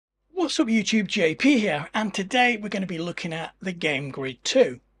What's up YouTube, JP here, and today we're going to be looking at the GameGrid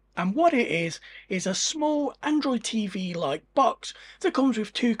 2. And what it is a small Android TV like box that comes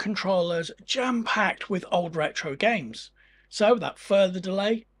with two controllers jam-packed with old retro games. So without further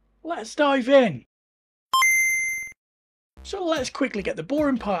delay, let's dive in. So let's quickly get the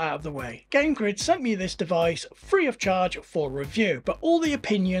boring part out of the way. GameGrid sent me this device free of charge for review, but all the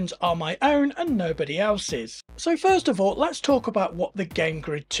opinions are my own and nobody else's. So first of all, let's talk about what the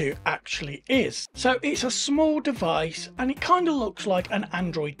GameGrid 2 actually is. So it's a small device and it kind of looks like an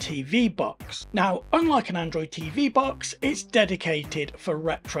Android TV box. Now, unlike an Android TV box, it's dedicated for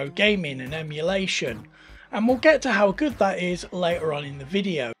retro gaming and emulation. And we'll get to how good that is later on in the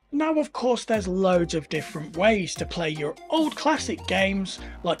video. Now of course there's loads of different ways to play your old classic games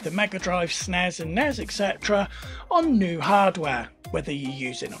like the Mega Drive, SNES and NES etc. on new hardware, whether you're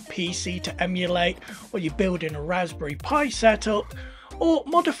using a PC to emulate, or you're building a Raspberry Pi setup, or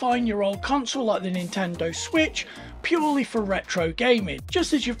modifying your old console like the Nintendo Switch purely for retro gaming,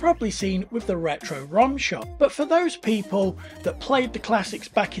 just as you've probably seen with the Retro ROM shop. But for those people that played the classics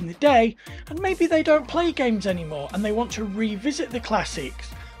back in the day and maybe they don't play games anymore and they want to revisit the classics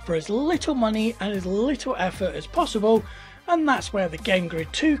for as little money and as little effort as possible, and that's where the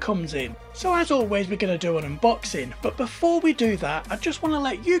GameGrid 2 comes in. So as always, we're going to do an unboxing, but before we do that, I just want to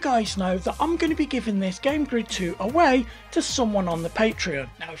let you guys know that I'm going to be giving this GameGrid 2 away to someone on the Patreon.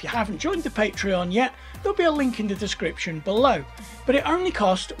 Now if you haven't joined the Patreon yet, there'll be a link in the description below, but it only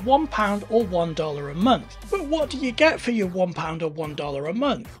costs £1 or $1 a month. But what do you get for your £1 or $1 a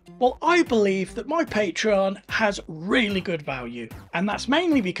month? Well, I believe that my Patreon has really good value, and that's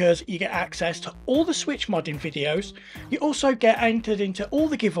mainly because you get access to all the Switch modding videos. You also get entered into all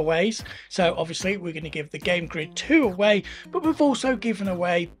the giveaways, so obviously we're going to give the GameGrid 2 away, but we've also given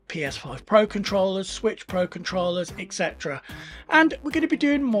away PS5 Pro controllers, Switch Pro controllers, etc. And we're going to be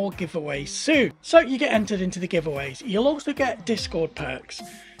doing more giveaways soon. So you get entered into the giveaways. You'll also get Discord perks.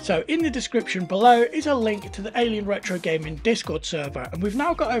 So in the description below is a link to the Alien Retro Gaming Discord server, and we've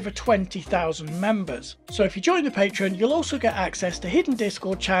now got over 20,000 members. So if you join the Patreon, you'll also get access to hidden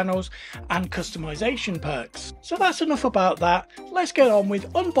Discord channels and customization perks. So that's enough about that. Let's get on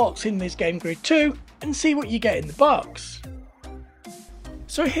with unboxing this GameGrid 2 and see what you get in the box.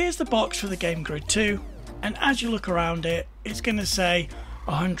 So here's the box for the GameGrid 2, and as you look around it, it's going to say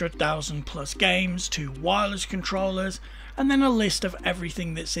 100,000 plus games, 2 wireless controllers, and then a list of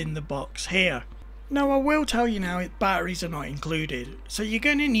everything that's in the box here. Now I will tell you now, batteries are not included, so you're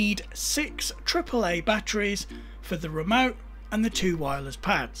going to need 6 AAA batteries for the remote and the 2 wireless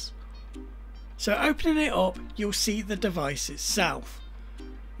pads. So opening it up, you'll see the device itself.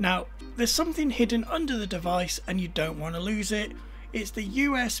 Now there's something hidden under the device and you don't want to lose it. It's the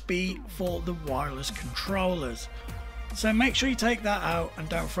USB for the wireless controllers. So make sure you take that out and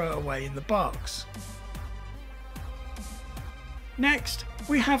don't throw it away in the box. Next,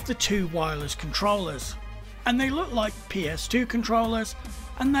 we have the 2 wireless controllers, and they look like PS2 controllers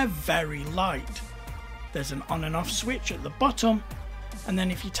and they're very light. There's an on and off switch at the bottom, and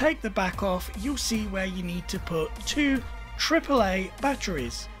then if you take the back off, you'll see where you need to put 2 AAA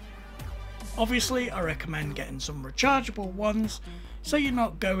batteries. Obviously, I recommend getting some rechargeable ones so you're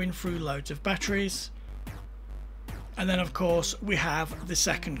not going through loads of batteries. And then of course we have the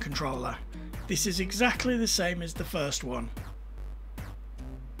second controller. This is exactly the same as the first one.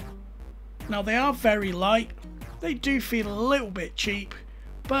 Now they are very light, they do feel a little bit cheap,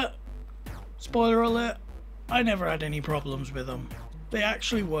 but spoiler alert, I never had any problems with them. They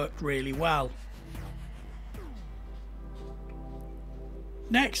actually worked really well.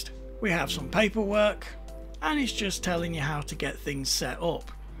 Next, we have some paperwork, and it's just telling you how to get things set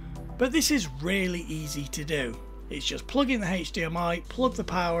up. But this is really easy to do. It's just plug in the HDMI, plug the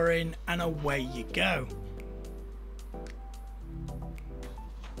power in, and away you go.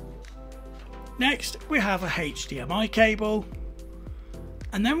 Next, we have a HDMI cable,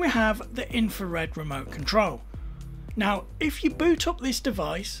 and then we have the infrared remote control. Now, if you boot up this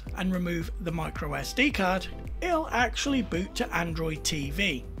device and remove the micro SD card, it'll actually boot to Android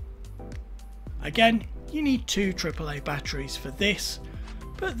TV. Again, you need 2 AAA batteries for this,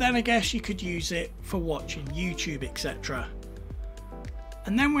 but then I guess you could use it for watching YouTube, etc.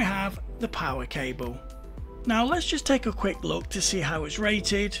 And then we have the power cable. Now let's just take a quick look to see how it's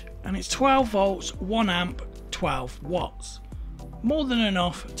rated, and it's 12 volts, 1 amp, 12 watts. More than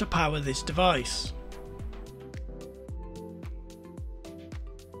enough to power this device.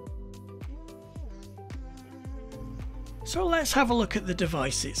 So let's have a look at the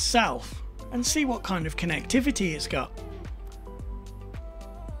device itself and see what kind of connectivity it's got.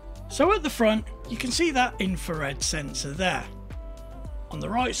 So at the front, you can see that infrared sensor there. On the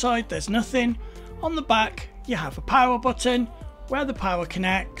right side there's nothing. On the back you have a power button where the power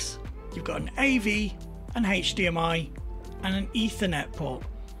connects. You've got an AV, an HDMI and an Ethernet port.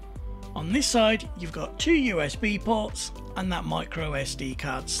 On this side you've got two USB ports and that micro SD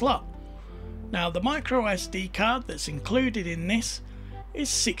card slot. Now the micro SD card that's included in this is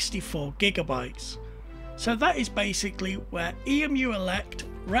 64 gigabytes. So that is basically where EMU Elect,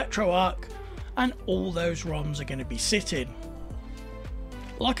 RetroArch and all those ROMs are going to be sitting.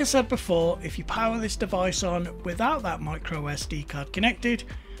 Like I said before, if you power this device on without that micro SD card connected,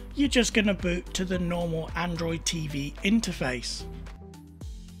 you're just going to boot to the normal Android TV interface.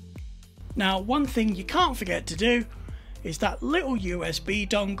 Now one thing you can't forget to do is that little USB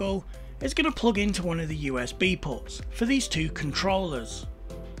dongle is going to plug into one of the USB ports for these two controllers.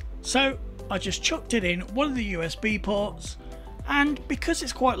 So I just chucked it in one of the USB ports, and because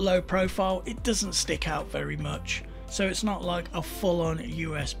it's quite low profile it doesn't stick out very much, so it's not like a full-on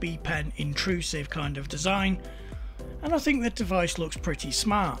USB pen intrusive kind of design, and I think the device looks pretty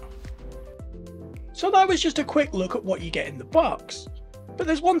smart. So that was just a quick look at what you get in the box. But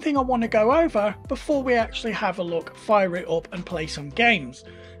there's one thing I want to go over before we actually have a look, fire it up and play some games,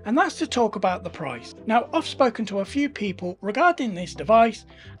 and that's to talk about the price. Now I've spoken to a few people regarding this device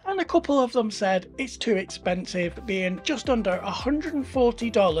and a couple of them said it's too expensive, being just under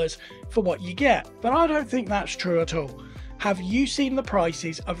 $140 for what you get, but I don't think that's true at all. Have you seen the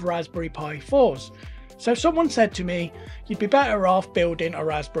prices of Raspberry Pi 4s? So someone said to me, you'd be better off building a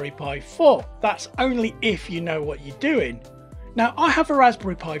Raspberry Pi 4. That's only if you know what you're doing. Now I have a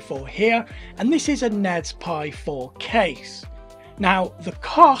Raspberry Pi 4 here, and this is a NES Pi 4 case. Now the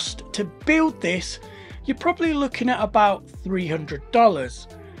cost to build this, you're probably looking at about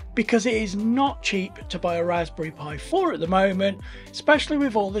 $300, because it is not cheap to buy a Raspberry Pi 4 at the moment, especially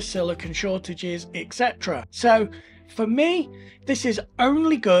with all the silicon shortages, etc. So for me, this is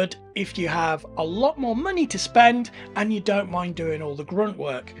only good if you have a lot more money to spend and you don't mind doing all the grunt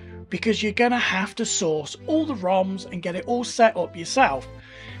work, because you're going to have to source all the ROMs and get it all set up yourself.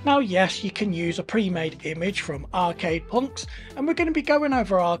 Now yes, you can use a pre-made image from Arcade Punks, and we're going to be going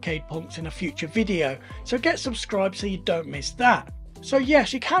over Arcade Punks in a future video, so get subscribed so you don't miss that. So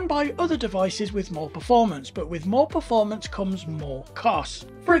yes, you can buy other devices with more performance, but with more performance comes more cost.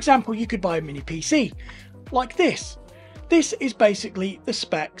 For example, you could buy a mini PC, like this. This is basically the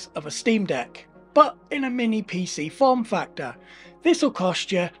specs of a Steam Deck, but in a mini PC form factor. This will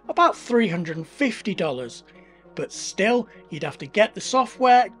cost you about $350, but still you'd have to get the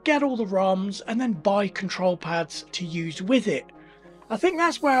software, get all the ROMs and then buy control pads to use with it. I think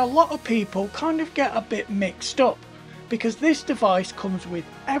that's where a lot of people kind of get a bit mixed up, because this device comes with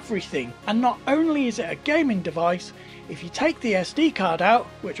everything, and not only is it a gaming device, if you take the SD card out,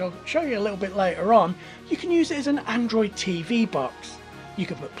 which I'll show you a little bit later on, you can use it as an Android TV box. You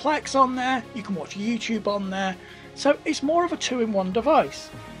can put Plex on there, you can watch YouTube on there, so it's more of a two-in-one device.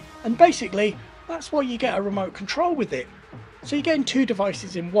 And basically, that's why you get a remote control with it. So you're getting two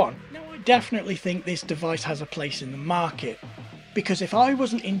devices in one. Now I definitely think this device has a place in the market, because if I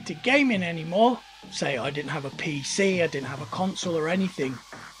wasn't into gaming anymore, say I didn't have a PC, I didn't have a console or anything,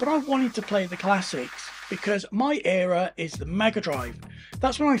 but I wanted to play the classics, because my era is the Mega Drive.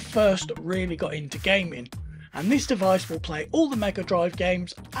 That's when I first really got into gaming, and this device will play all the Mega Drive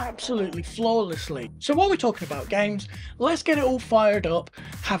games absolutely flawlessly. So while we're talking about games, let's get it all fired up,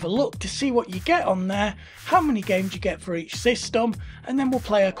 have a look to see what you get on there, how many games you get for each system, and then we'll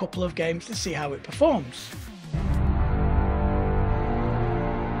play a couple of games to see how it performs.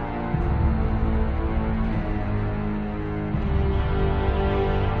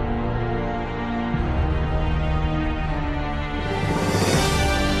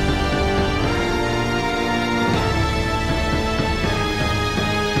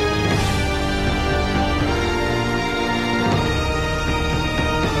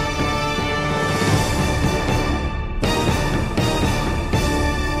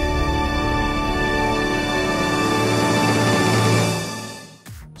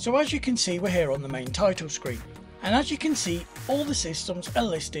 So as you can see, we're here on the main title screen, and as you can see, all the systems are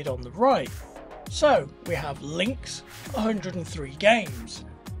listed on the right. So we have Lynx, 103 games.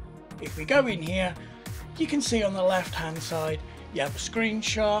 If we go in here, you can see on the left hand side you have a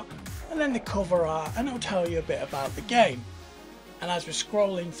screenshot and then the cover art, and it'll tell you a bit about the game. And as we're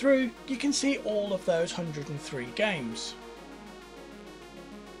scrolling through, you can see all of those 103 games.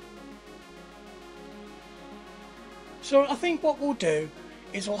 So I think what we'll do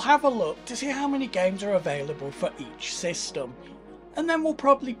is we'll have a look to see how many games are available for each system. and then we'll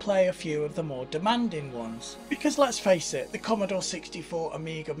probably play a few of the more demanding ones. Because let's face it, the Commodore 64,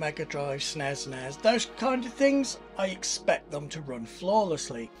 Amiga, Mega Drive, SNES, NES, those kind of things, I expect them to run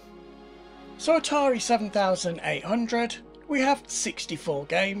flawlessly. So Atari 7800, we have 64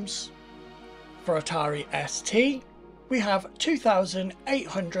 games. For Atari ST, we have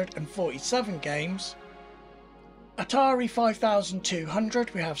 2,847 games. Atari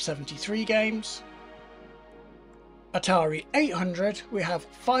 5200, we have 73 games. Atari 800, we have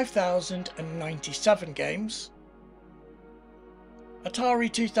 5,097 games.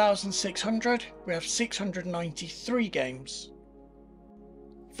 Atari 2600, we have 693 games.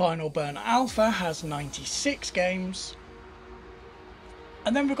 Final Burn Alpha has 96 games.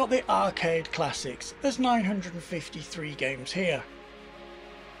 And then we've got the arcade classics, there's 953 games here.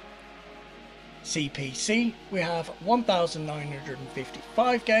 CPC, we have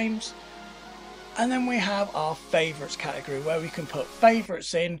 1,955 games. And then we have our favourites category where we can put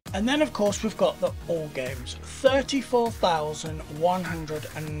favourites in. And then of course we've got the all games,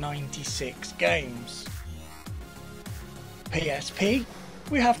 34,196 games. PSP,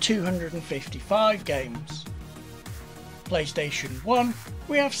 we have 255 games. PlayStation 1,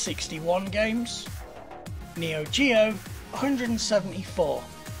 we have 61 games. Neo Geo, 174.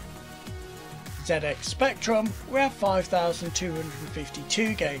 ZX Spectrum, we have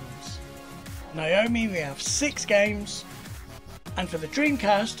 5,252 games. Naomi, we have 6 games. And for the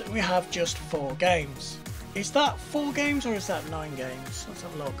Dreamcast, we have just 4 games. Is that 4 games or is that 9 games? Let's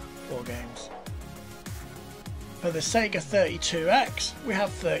have a look. 4 games. For the Sega 32X, we have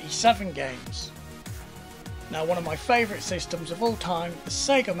 37 games. Now, one of my favourite systems of all time, the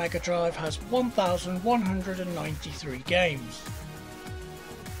Sega Mega Drive, has 1,193 games.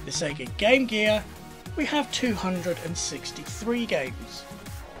 The Sega Game Gear, we have 263 games.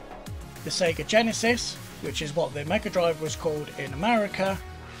 The Sega Genesis, which is what the Mega Drive was called in America,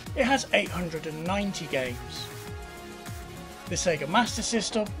 it has 890 games. The Sega Master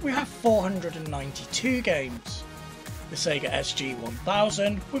System, we have 492 games. The Sega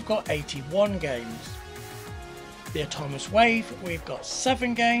SG-1000, we've got 81 games. The Atomus Wave, we've got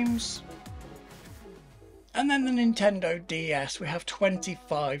 7 games. And then the Nintendo DS, we have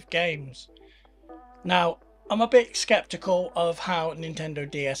 25 games. Now, I'm a bit skeptical of how Nintendo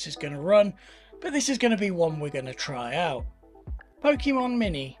DS is going to run, but this is going to be one we're going to try out. Pokemon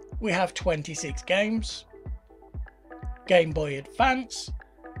Mini, we have 26 games. Game Boy Advance,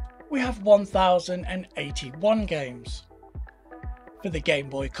 we have 1,081 games. For the Game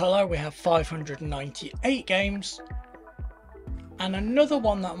Boy Color, we have 598 games. And another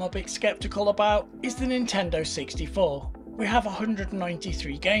one that I'm a bit skeptical about is the Nintendo 64. We have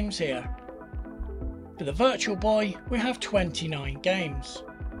 193 games here. For the Virtual Boy, we have 29 games.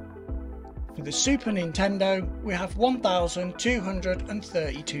 For the Super Nintendo, we have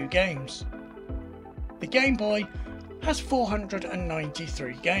 1,232 games. The Game Boy has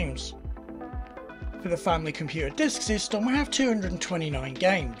 493 games. For the Family Computer Disk System, we have 229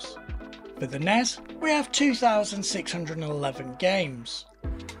 games. For the NES, we have 2,611 games.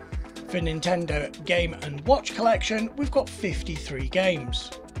 For Nintendo Game & Watch Collection, we've got 53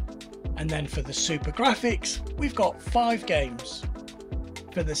 games. And then for the Super Graphics, we've got 5 games.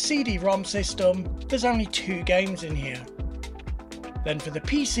 For the CD-ROM system, there's only 2 games in here. Then for the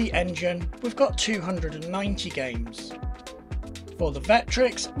PC Engine, we've got 290 games. For the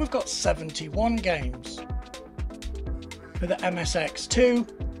Vectrix, we've got 71 games. For the MSX2,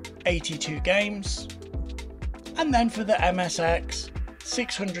 82 games. And then for the MSX,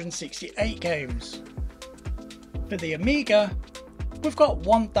 668 games. For the Amiga, we've got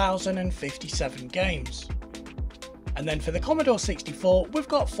 1,057 games. And then for the Commodore 64, we've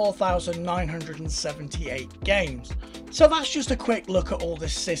got 4,978 games. So that's just a quick look at all the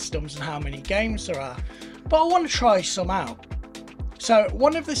systems and how many games there are. But I want to try some out. So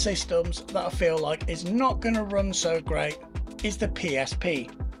one of the systems that I feel like is not going to run so great is the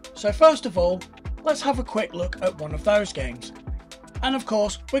PSP. So first of all, let's have a quick look at one of those games. And of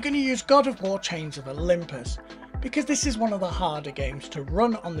course, we're going to use God of War Chains of Olympus, because this is one of the harder games to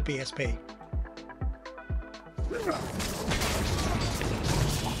run on the PSP.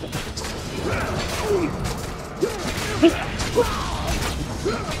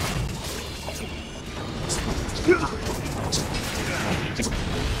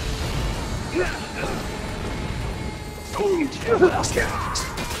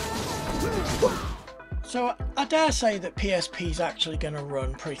 So I dare say that PSP is actually going to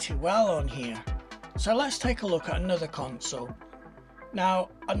run pretty well on here. So let's take a look at another console. Now,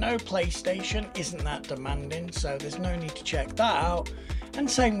 I know PlayStation isn't that demanding, so there's no need to check that out. And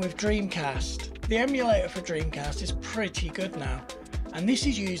same with Dreamcast. The emulator for Dreamcast is pretty good now. and this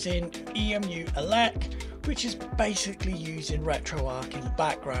is using EMU Elec, which is basically using RetroArch in the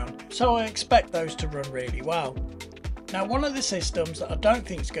background, so I expect those to run really well. Now, one of the systems that I don't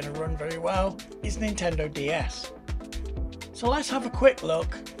think is going to run very well is Nintendo DS. So let's have a quick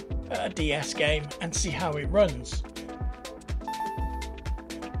look at a DS game and see how it runs.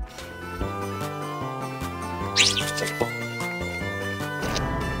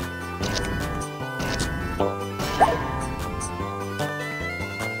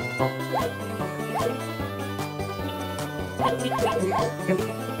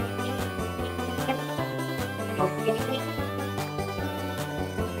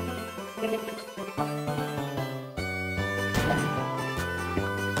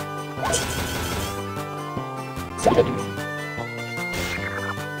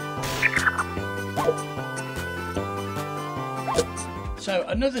 So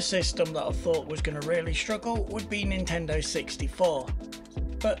another system that I thought was going to really struggle would be Nintendo 64.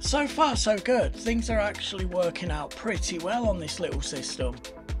 But so far so good, things are actually working out pretty well on this little system.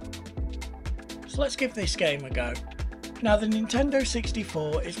 So let's give this game a go. Now, the Nintendo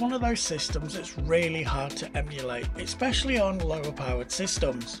 64 is one of those systems that's really hard to emulate, especially on lower powered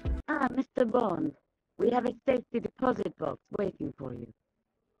systems. Ah, Mr. Bond, we have a safety deposit box waiting for you.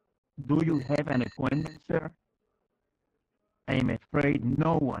 Do you have an appointment, sir? I'm afraid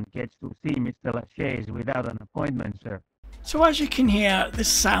no one gets to see Mr. Lachaise without an appointment, sir. So as you can hear, the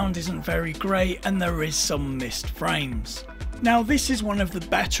sound isn't very great and there is some missed frames. Now, this is one of the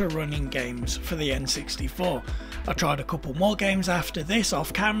better running games for the N64. I tried a couple more games after this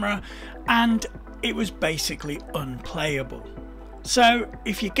off camera and it was basically unplayable. So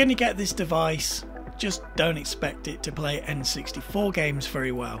if you're going to get this device, just don't expect it to play N64 games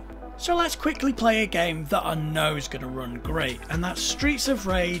very well. So let's quickly play a game that I know is going to run great, and that's Streets of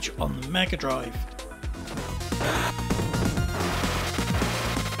Rage on the Mega Drive.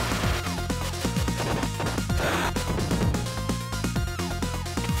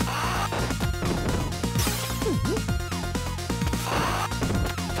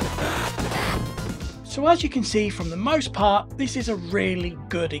 So as you can see, from the most part, this is a really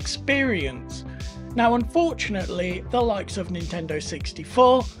good experience. Now, unfortunately, the likes of Nintendo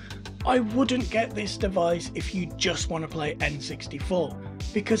 64, I wouldn't get this device if you just want to play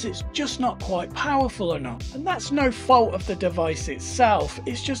N64, because it's just not quite powerful enough. And that's no fault of the device itself,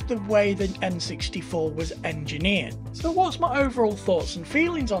 it's just the way the N64 was engineered. So what's my overall thoughts and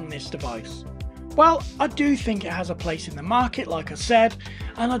feelings on this device? Well, I do think it has a place in the market, like I said,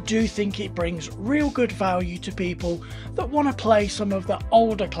 and I do think it brings real good value to people that want to play some of the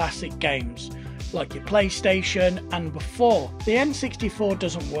older classic games, like your PlayStation and before. The N64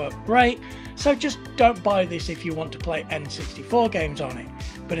 doesn't work great, so just don't buy this if you want to play N64 games on it.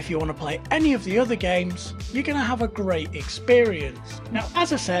 But if you want to play any of the other games, you're going to have a great experience. Now,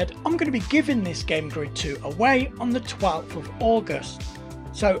 as I said, I'm going to be giving this GameGrid 2 away on the 12th of August.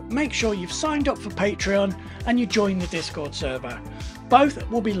 So make sure you've signed up for Patreon and you join the Discord server. Both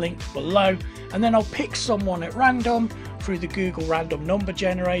will be linked below, and then I'll pick someone at random through the Google random number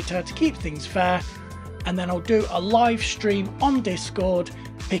generator to keep things fair, and then I'll do a live stream on Discord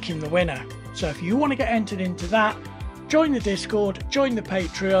picking the winner. So if you want to get entered into that, join the Discord, join the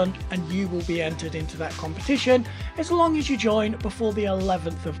Patreon, and you will be entered into that competition as long as you join before the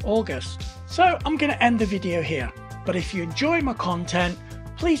 11th of August. So I'm going to end the video here, but if you enjoy my content,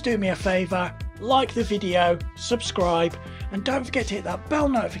 please do me a favour, like the video, subscribe, and don't forget to hit that bell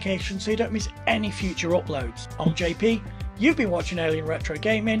notification so you don't miss any future uploads. I'm JP, you've been watching Alien Retro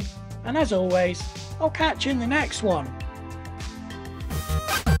Gaming, and as always, I'll catch you in the next one.